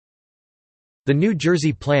The New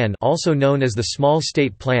Jersey Plan, also known as the Small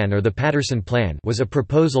State Plan or the Patterson Plan, was a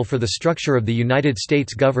proposal for the structure of the United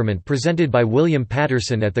States government presented by William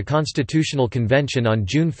Patterson at the Constitutional Convention on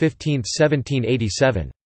June 15,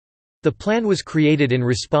 1787. The plan was created in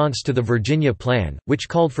response to the Virginia Plan, which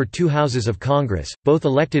called for 2 houses of Congress, both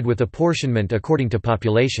elected with apportionment according to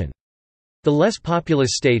population. The less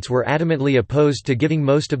populous states were adamantly opposed to giving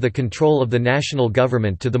most of the control of the national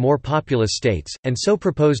government to the more populous states, and so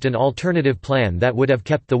proposed an alternative plan that would have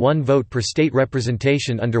kept the 1 vote per state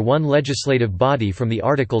representation under one legislative body from the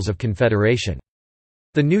Articles of Confederation.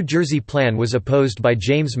 The New Jersey Plan was opposed by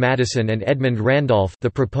James Madison and Edmund Randolph, the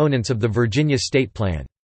proponents of the Virginia State Plan.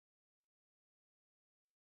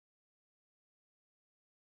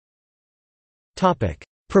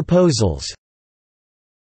 Proposals.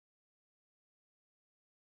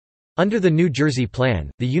 Under the New Jersey Plan,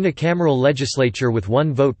 the unicameral legislature with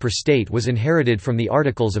 1 vote per state was inherited from the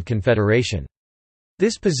Articles of Confederation.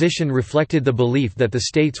 This position reflected the belief that the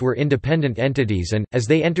states were independent entities and, as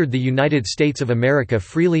they entered the United States of America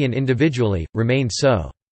freely and individually, remained so.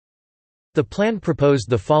 The plan proposed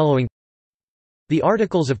the following: the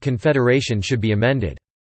Articles of Confederation should be amended.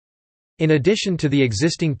 In addition to the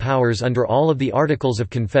existing powers under all of the Articles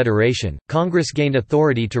of Confederation, Congress gained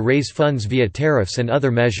authority to raise funds via tariffs and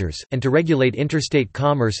other measures, and to regulate interstate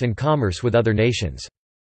commerce and commerce with other nations.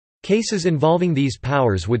 Cases involving these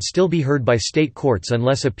powers would still be heard by state courts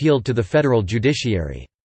unless appealed to the federal judiciary.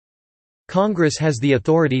 Congress has the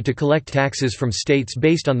authority to collect taxes from states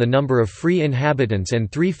based on the number of free inhabitants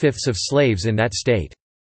and 3/5 of slaves in that state.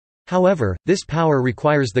 However, this power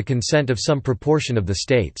requires the consent of some proportion of the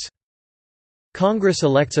states. Congress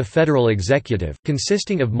elects a federal executive,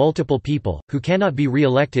 consisting of multiple people, who cannot be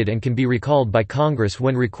re-elected and can be recalled by Congress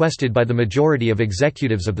when requested by the majority of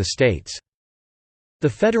executives of the states. The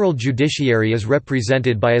federal judiciary is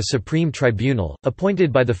represented by a Supreme Tribunal,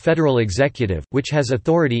 appointed by the federal executive, which has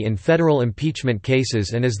authority in federal impeachment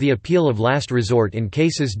cases and is the appeal of last resort in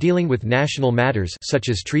cases dealing with national matters such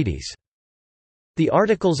as treaties. The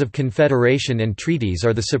Articles of Confederation and treaties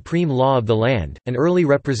are the supreme law of the land, an early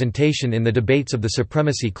representation in the debates of the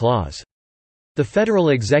Supremacy Clause. The federal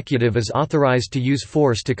executive is authorized to use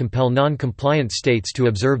force to compel non-compliant states to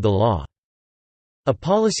observe the law. A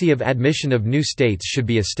policy of admission of new states should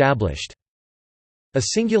be established. A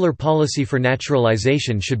singular policy for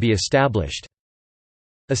naturalization should be established.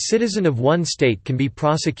 A citizen of one state can be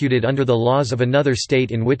prosecuted under the laws of another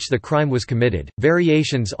state in which the crime was committed.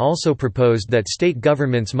 Variations also proposed that state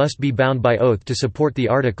governments must be bound by oath to support the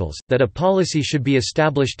Articles, that a policy should be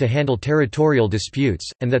established to handle territorial disputes,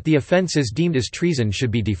 and that the offenses deemed as treason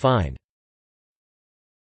should be defined.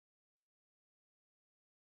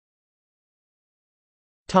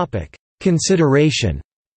 Consideration.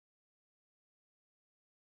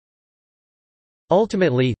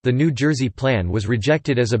 Ultimately, the New Jersey Plan was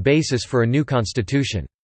rejected as a basis for a new constitution.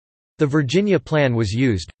 The Virginia Plan was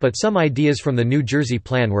used, but some ideas from the New Jersey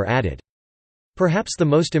Plan were added. Perhaps the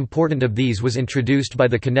most important of these was introduced by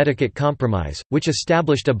the Connecticut Compromise, which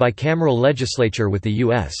established a bicameral legislature with the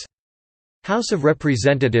U.S. House of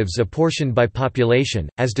Representatives apportioned by population,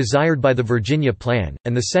 as desired by the Virginia Plan,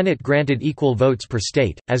 and the Senate granted equal votes per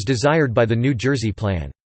state, as desired by the New Jersey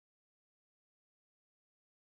Plan.